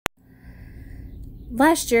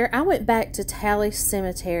Last year, I went back to Tally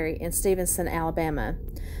Cemetery in Stevenson, Alabama.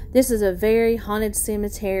 This is a very haunted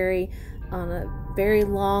cemetery on a very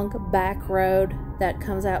long back road that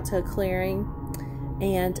comes out to a clearing.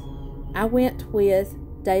 And I went with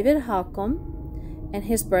David Holcomb and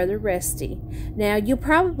his brother Rusty. Now, you'll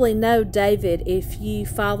probably know David if you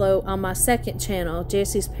follow on my second channel,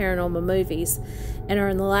 Jessie's Paranormal Movies, and are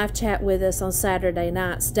in the live chat with us on Saturday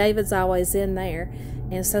nights. David's always in there.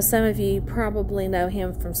 And so some of you probably know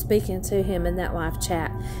him from speaking to him in that live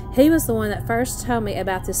chat. He was the one that first told me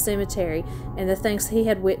about this cemetery and the things he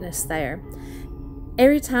had witnessed there.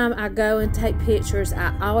 Every time I go and take pictures,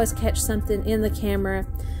 I always catch something in the camera,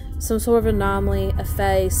 some sort of anomaly, a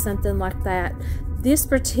face, something like that. This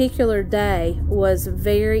particular day was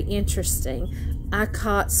very interesting. I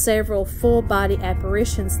caught several full-body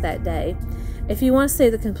apparitions that day. If you want to see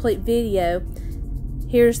the complete video,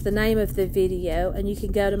 here's the name of the video, and you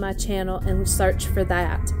can go to my channel and search for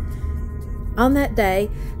that. On that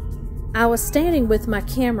day, I was standing with my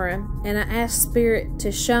camera, and I asked Spirit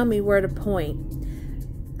to show me where to point.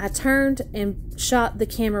 I turned and shot the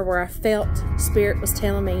camera where I felt Spirit was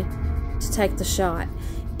telling me to take the shot.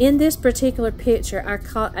 In this particular picture, I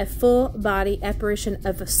caught a full-body apparition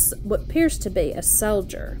of what appears to be a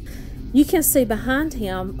soldier. You can see behind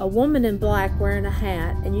him a woman in black wearing a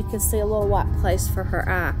hat, and you can see a little white place for her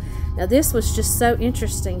eye. Now, this was just so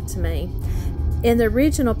interesting to me. In the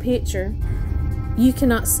original picture, you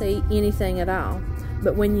cannot see anything at all.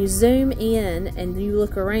 But when you zoom in and you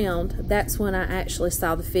look around, that's when I actually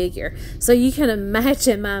saw the figure. So you can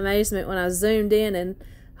imagine my amazement when I zoomed in and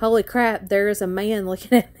holy crap, there is a man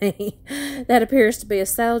looking at me that appears to be a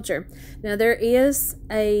soldier. Now, there is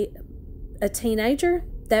a teenager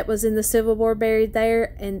that was in the Civil War buried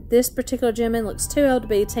there, and this particular gentleman looks too old to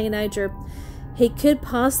be a teenager. He could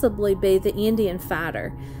possibly be the Indian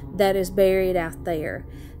fighter that is buried out there.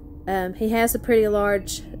 He has a pretty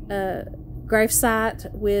large gravesite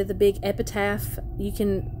with a big epitaph. You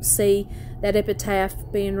can see that epitaph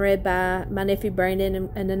being read by my nephew Brandon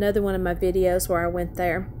and another one of my videos where I went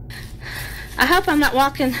there. I hope I'm not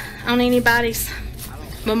walking on anybody's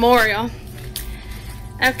memorial.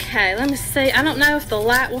 Okay, let me see. I don't know if the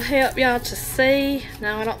light will help y'all to see.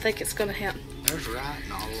 No, I don't think it's going to help. There's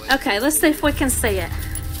writing all the way. Okay, let's see if we can see it.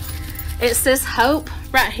 It says Hope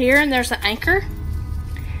right here, and there's an anchor.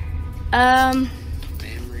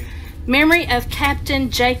 Memory of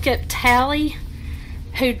Captain Jacob Tally,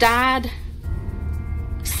 who died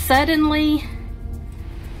suddenly.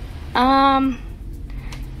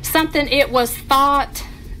 Something, it was thought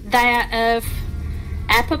that of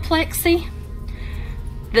apoplexy.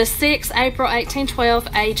 The 6th April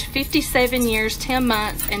 1812, age 57 years, 10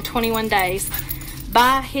 months, and 21 days.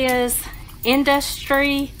 By his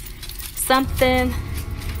industry, something,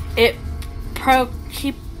 I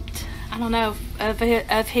don't know,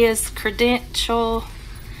 of his credential.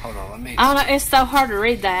 Hold on, let me. I don't know, it's so hard to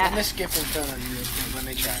read that. Let me skip in front of you. Let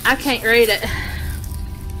me try. I can't read it.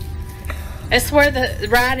 It's where the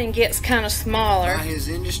writing gets kind of smaller. By his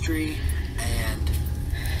industry and...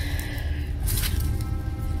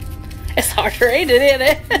 It's hard to read it, isn't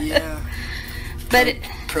it? Yeah. But it...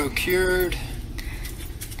 Procured...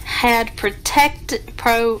 Had protected...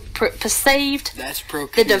 perceived... That's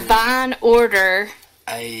procured. The divine order...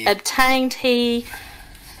 Obtained he...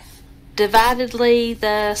 Dividedly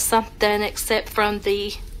the something except from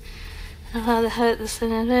the...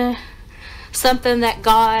 something that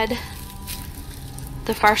God...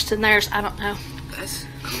 The first and theirs, I don't know. That's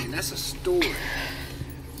a story.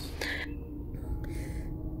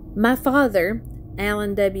 My father,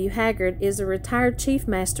 Alan W. Haggard, is a retired Chief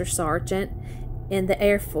Master Sergeant in the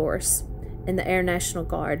Air Force, in the Air National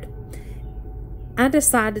Guard. I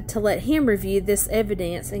decided to let him review this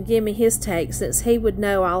evidence and give me his take, since he would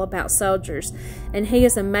know all about soldiers, and he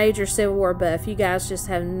is a major Civil War buff. You guys just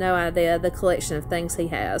have no idea the collection of things he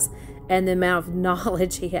has and the amount of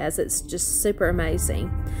knowledge he has. It's just super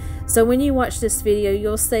amazing. So when you watch this video,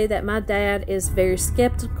 you'll see that my dad is very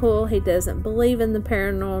skeptical. He doesn't believe in the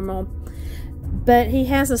paranormal, but he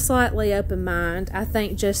has a slightly open mind, I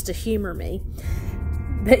think, just to humor me.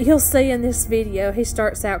 But you'll see in this video, he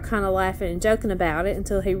starts out kind of laughing and joking about it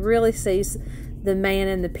until he really sees the man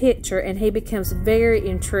in the picture, and he becomes very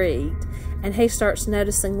intrigued, and he starts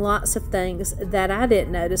noticing lots of things that I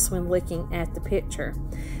didn't notice when looking at the picture.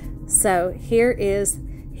 So here is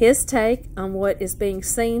his take on what is being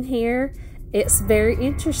seen here. It's very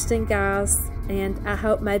interesting, guys, and I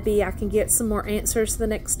hope maybe I can get some more answers the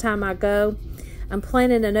next time I go. I'm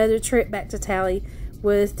planning another trip back to Tally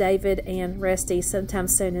with David and Rusty sometime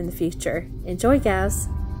soon in the future. Enjoy, guys.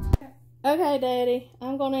 Okay, Daddy,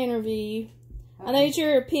 I'm going to interview you. I need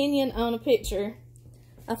your opinion on a picture.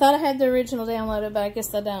 I thought I had the original downloaded, but I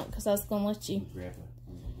guess I don't because I was going to let you.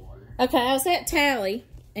 Okay, I was at Tally,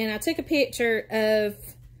 and I took a picture of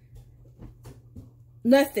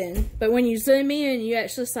nothing. But when you zoom in, you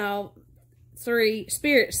actually saw 3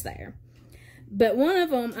 spirits there. But one of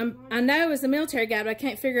them, I know is a military guy, but I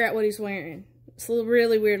can't figure out what he's wearing. It's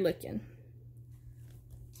really weird looking.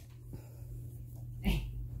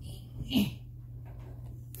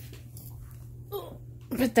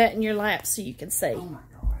 Put that in your lap so you can see. Oh my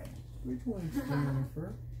God. Which one's standing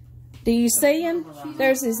first? Do you see him?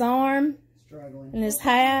 There's his arm Struggling. and his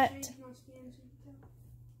hat.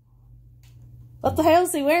 What the hell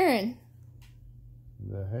is he wearing?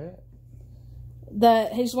 The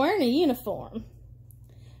hat? He's wearing a uniform.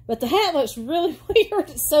 But the hat looks really weird.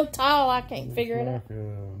 It's so tall I can't figure it out.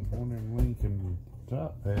 Like one of them Lincoln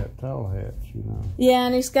tall hats, you know. Yeah,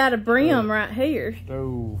 and he's got a brim right here.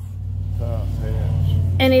 Stove top hats.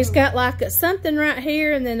 And he's got like something right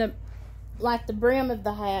here and then like the brim of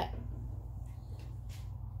the hat.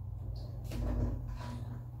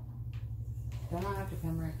 Then I have to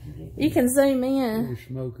come back and get You can zoom in. He's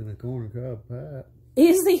smoking a corn cob pipe.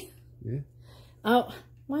 Is he? Yeah. Oh,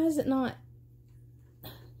 why is it not?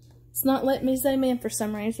 It's not letting me zoom in for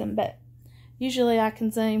some reason, but usually I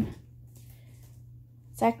can zoom.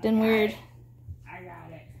 It's acting weird. I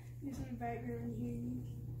got it.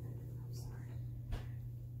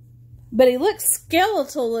 But he looks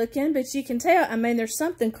skeletal looking, but you can tell, I mean, there's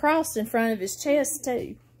something crossed in front of his chest,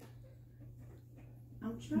 too.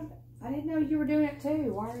 I'm trying. I didn't know you were doing it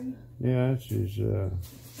too. Why are you? Yeah, that's his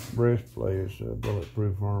breastplate. It's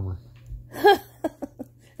bulletproof armor.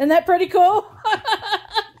 Isn't that pretty cool?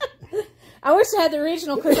 I wish I had the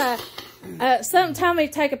original because something told me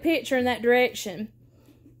to take a picture in that direction.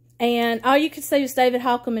 And all you could see was David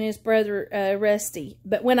Holcomb and his brother, Rusty.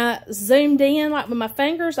 But when I zoomed in, like with my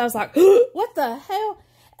fingers, I was like, what the hell?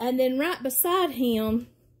 And then right beside him,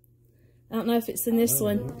 I don't know if it's in this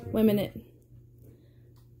one. Wait a minute.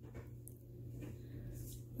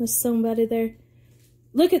 There's somebody there.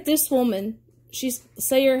 Look at this woman.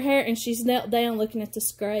 See her hair, and she's knelt down looking at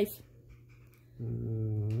this grave.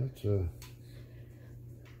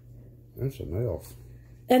 That's an elf.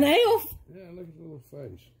 An elf? Yeah, look at the little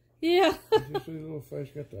face. Yeah. You see the little face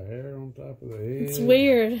got the hair on top of the head? It's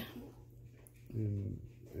weird. And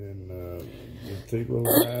the 2 little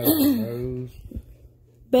eyes and nose.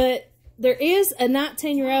 But there is a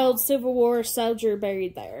 19-year-old Civil War soldier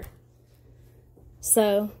buried there.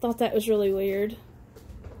 So, thought that was really weird.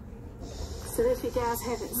 So if you guys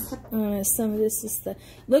haven't... Some of this is the...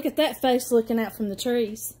 Look at that face looking out from the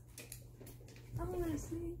trees. I want to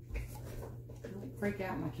see. Don't freak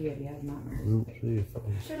out my kid. He has nightmares. I don't see a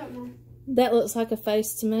face. Shut up, Mom. That looks like a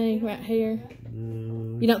face to me, right here.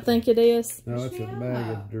 You don't think it is? No, it's a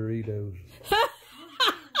bag of Doritos.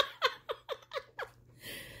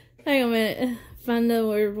 Hang on a minute. Find the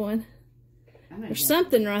weird one. There's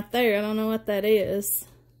something right there. I don't know what that is.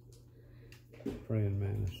 Praying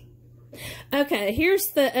mantis. Okay,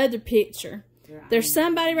 here's the other picture. There's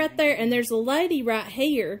somebody right there, and there's a lady right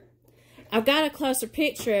here. I've got a closer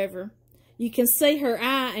picture of her. You can see her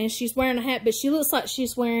eye, and she's wearing a hat, but she looks like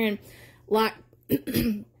she's wearing, like,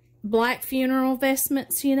 black funeral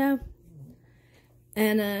vestments, you know?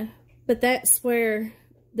 And, but that's where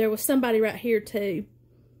there was somebody right here, too.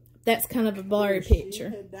 That's kind of a blurry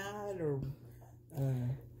picture. Had died or,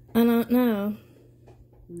 I don't know.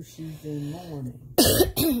 she's in mourning.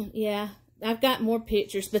 Yeah, I've got more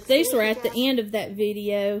pictures, but these were at the end of that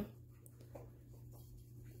video.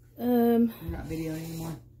 You're not videoing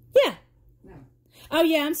anymore? Yeah. No. Oh,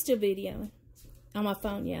 yeah, I'm still videoing. On my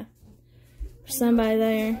phone, yeah. There's somebody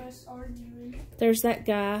there. There's that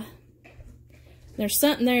guy. There's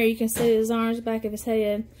something there. You can see his arms, back of his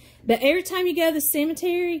head. But every time you go to the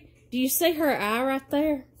cemetery, do you see her eye right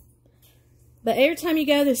there? But every time you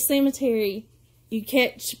go to the cemetery, you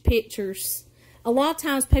catch pictures. A lot of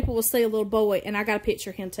times people will see a little boy, and I got a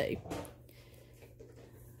picture of him too.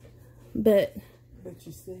 But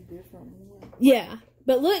you see different ones. yeah.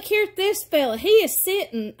 But look here at this fella. He is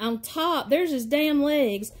sitting on top. There's his damn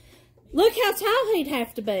legs. Look how tall he'd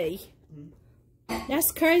have to be.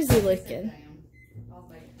 That's crazy looking.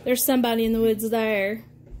 There's somebody in the woods there.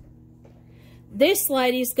 This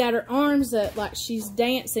lady's got her arms up like she's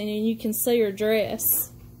dancing, and you can see her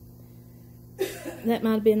dress. That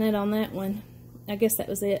might have been it on that one. I guess that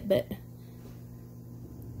was it, but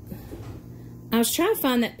I was trying to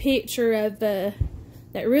find that picture of that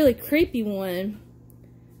really creepy one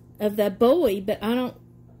of that boy, but I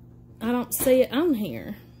don't see it on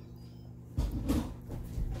here.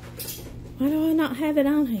 Why do I not have it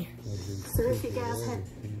on here? So if you guys had...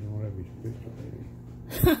 You don't have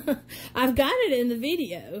his picture. I've got it in the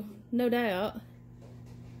video, no doubt.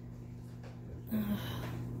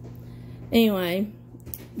 Anyway,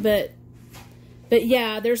 but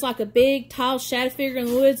yeah, there's like a big, tall shadow figure in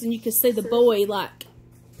the woods, and you can see the boy like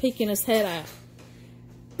peeking his head out.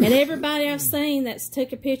 And everybody I've seen that's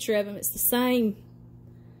took a picture of him, it's the same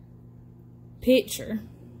picture.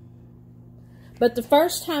 But the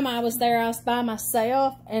first time I was there, I was by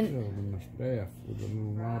myself, and And the staff with a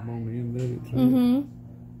little knob on the end of it.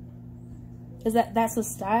 So is that's a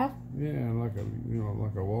staff? yeah, like a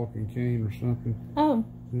like a walking cane or something. Oh.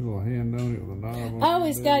 A little hand on it with a knob on Oh, it.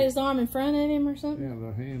 he's got his arm in front of him or something? Yeah,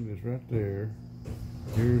 the hand is right there.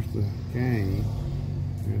 Here's the cane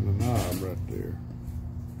and the knob right there.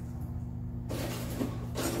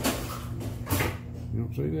 You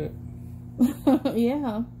don't see that?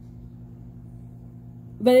 Yeah.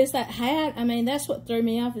 But is that hat, I mean, that's what threw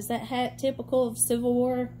me off. Is that hat typical of Civil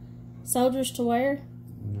War soldiers to wear?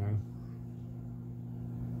 No.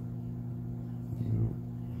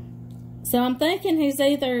 So I'm thinking he's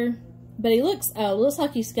either, but he looks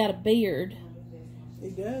like he's got a beard.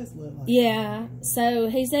 He does look like Yeah, so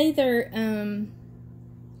he's either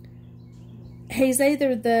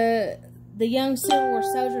the young Civil War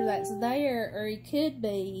soldier that's there, or he could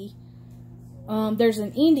be, there's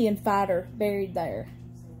an Indian fighter buried there.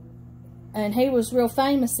 And he was real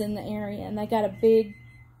famous in the area, and they got a big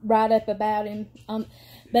write-up about him.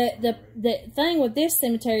 But the thing with this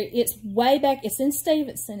cemetery, it's way back, it's in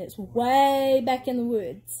Stevenson, it's way back in the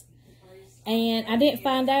woods. And I didn't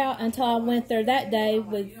find out until I went there that day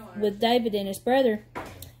with David and his brother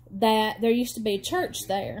that there used to be a church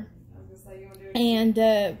there.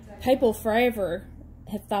 And people forever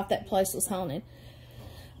have thought that place was haunted.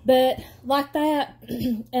 But like that,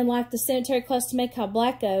 and like the cemetery close to me called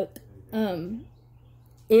Black Oak,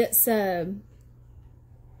 it's been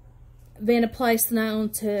a place known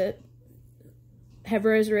to have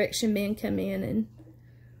resurrection men come in and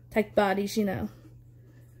take bodies, you know.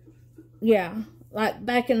 Yeah, like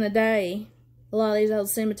back in the day, a lot of these old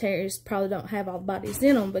cemeteries probably don't have all the bodies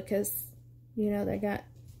in them because, you know, they got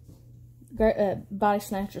body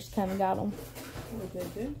snatchers come and got them. what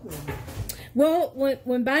they do with him. Well,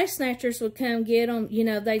 when body snatchers would come get them, you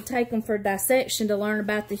know, they'd take them for dissection to learn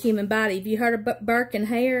about the human body. Have you heard of Burke and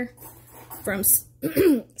Hare from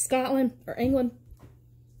Scotland or England?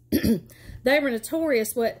 They were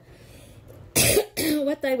notorious. What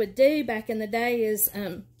they would do back in the day is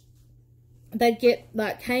they'd get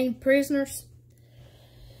like hanged prisoners,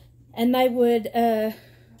 and they would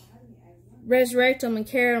resurrect them and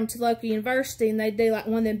carry them to local university, and they'd do like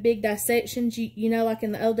one of them big dissections, you know, like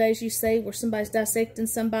in the old days you see where somebody's dissecting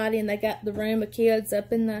somebody and they got the room of kids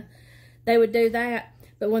up in the, they would do that.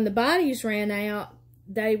 But when the bodies ran out,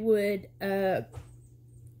 they would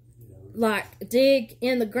like dig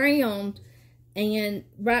in the ground and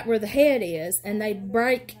right where the head is, and they'd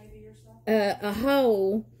break a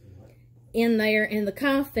hole in there in the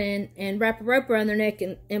coffin and wrap a rope around their neck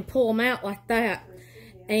and pull them out like that.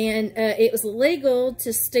 And it was illegal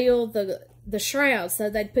to steal the shroud, so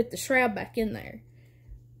they'd put the shroud back in there.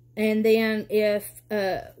 And then if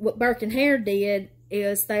what Burke and Hare did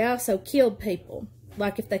is they also killed people.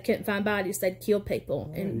 Like if they couldn't find bodies, they'd kill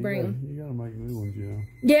people and bring them. You gotta make new ones,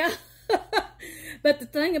 yeah. Yeah. But the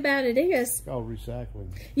thing about it is, It's called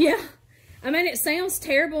recycling. yeah, I mean, it sounds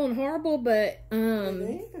terrible and horrible, but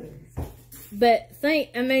It is. but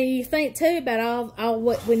you think too about all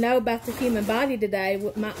what we know about the human body today,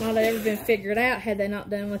 what might not have ever been figured out had they not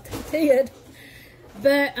done what they did.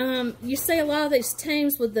 But you see a lot of these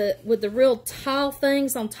tombs with the real tall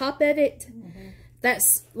things on top of it.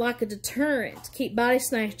 That's like a deterrent to keep body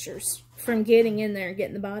snatchers from getting in there and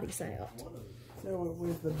getting the bodies out. So it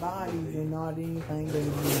was the bodies and not anything that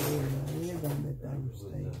was with them that they were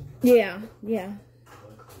stealing. Yeah, yeah.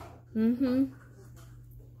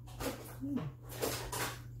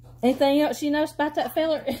 Anything else you noticed about that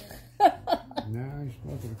feller? Now he's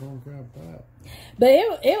smoking a corncob pipe. But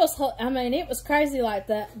it was, I mean, it was crazy like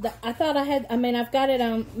that. I thought I had, I mean, I've got it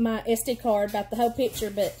on my SD card about the whole picture,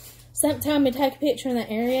 but sometime we take a picture in that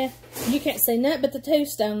area, you can't see nothing but the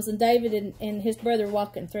tombstones and David and his brother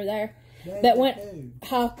walking through there. That went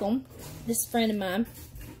Holcomb, this is a friend of mine.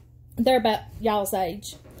 They're about y'all's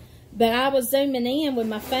age. But I was zooming in with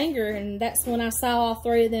my finger, and that's when I saw all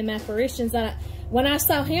three of them apparitions. When I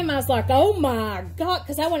saw him, I was like, oh my God,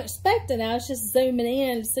 because I wasn't expecting it. I was just zooming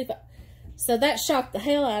in to see if so that shocked the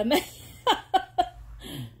hell out of me.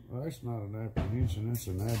 Well, that's not an apprehension, that's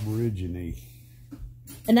an aborigine.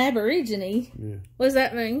 An aborigine? Yeah. What does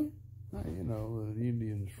that mean? You know, the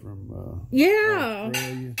Indians from Yeah.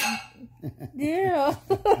 Australia. Yeah.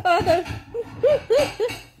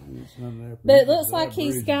 It's not there. But it looks like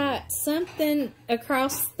he's got something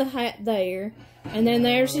across the hat there. And then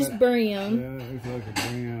there's his brim. Yeah, it looks like a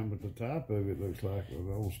brim, but the top of it looks like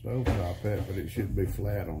an old stovetop hat, but it should be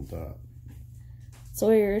flat on top. It's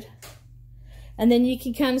weird. And then you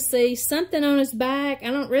can kind of see something on his back. I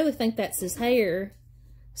don't really think that's his hair.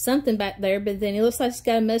 Something back there, but then he looks like he's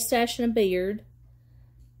got a mustache and a beard.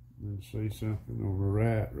 And see something over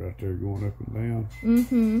right there going up and down.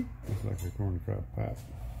 Mm-hmm. Looks like a corn cob pipe.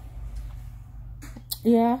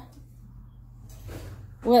 Yeah.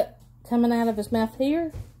 What? Coming out of his mouth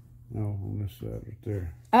here? No, on this side right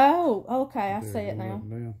there. Oh, okay. I There, see it going now. up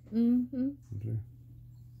and down. Mm-hmm. Right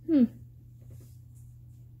there. Hmm.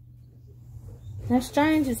 That's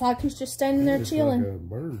strange. It's like he's just standing there Looks chilling. like a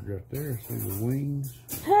bird right there. See the wings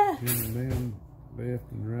Huh. coming down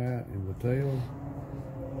left and right, and the tail.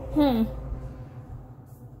 Hmm.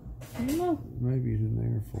 I don't know. Maybe he's in the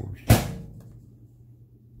Air Force.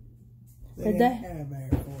 They Did didn't they? have Air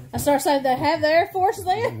Force. I started saying they have the Air Force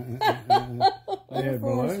then. They had Force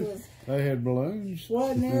balloons. was- They had balloons.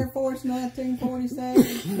 Wasn't Air Force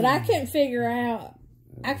 1947? But I couldn't figure out.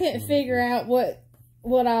 I couldn't figure out what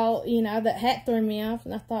all, you know, that hat threw me off,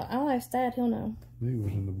 and I thought, I'll ask Dad, he'll know. He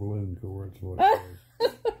was in the balloon corps. That's what it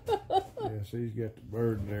was. Yes, he's got the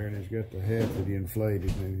bird there, and he's got the hat that he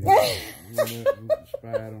inflated. And he went up and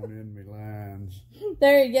spied on enemy lines.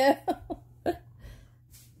 There you go.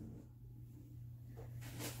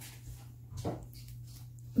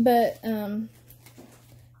 But,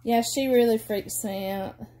 yeah, she really freaks me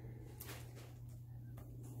out.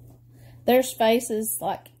 There's faces,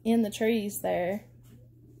 like, in the trees there.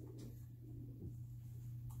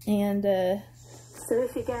 And, So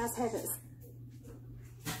if you guys haven't,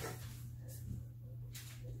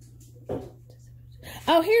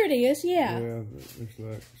 oh, here it is, yeah. Yeah, it looks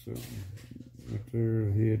like something right there,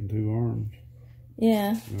 a head and two arms.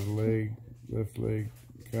 Yeah. And a leg, left leg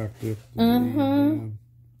cocked up. The Uh-huh. knee down.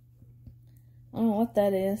 I don't know what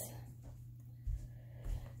that is.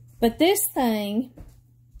 But this thing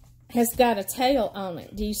has got a tail on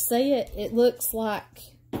it. Do you see it? It looks like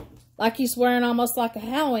he's wearing almost like a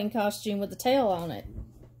Halloween costume with a tail on it.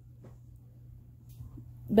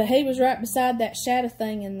 But he was right beside that shadow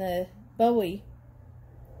thing in the Bowie.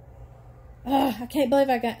 Oh, I can't believe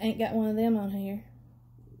I ain't got one of them on here.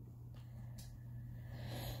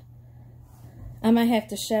 I might have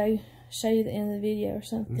to show you the end of the video or I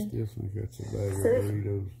something. still think that's a bag of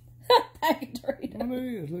Doritos. Bag of Doritos. What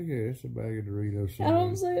it is? Look at it. It's a bag of Doritos. I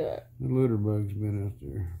don't see it. The litter bug's been out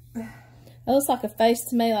there. It looks like a face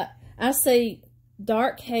to me. Like I see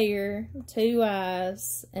dark hair, two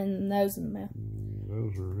eyes, and nose and mouth.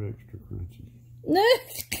 Those are extra crunchy. No.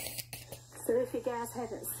 so if you guys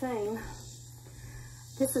haven't seen,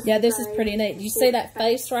 this is Yeah, the this is grave. pretty neat. Do you see that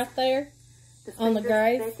face right there on the fingers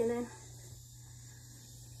grave? beckoning.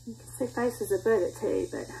 You can see faces above it too,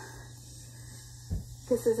 but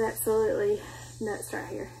this is absolutely nuts right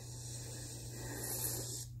here.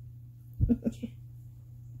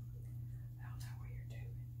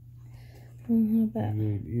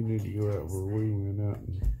 You need to go out where we went out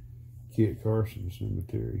and Kit Carson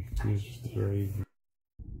Cemetery. His grave.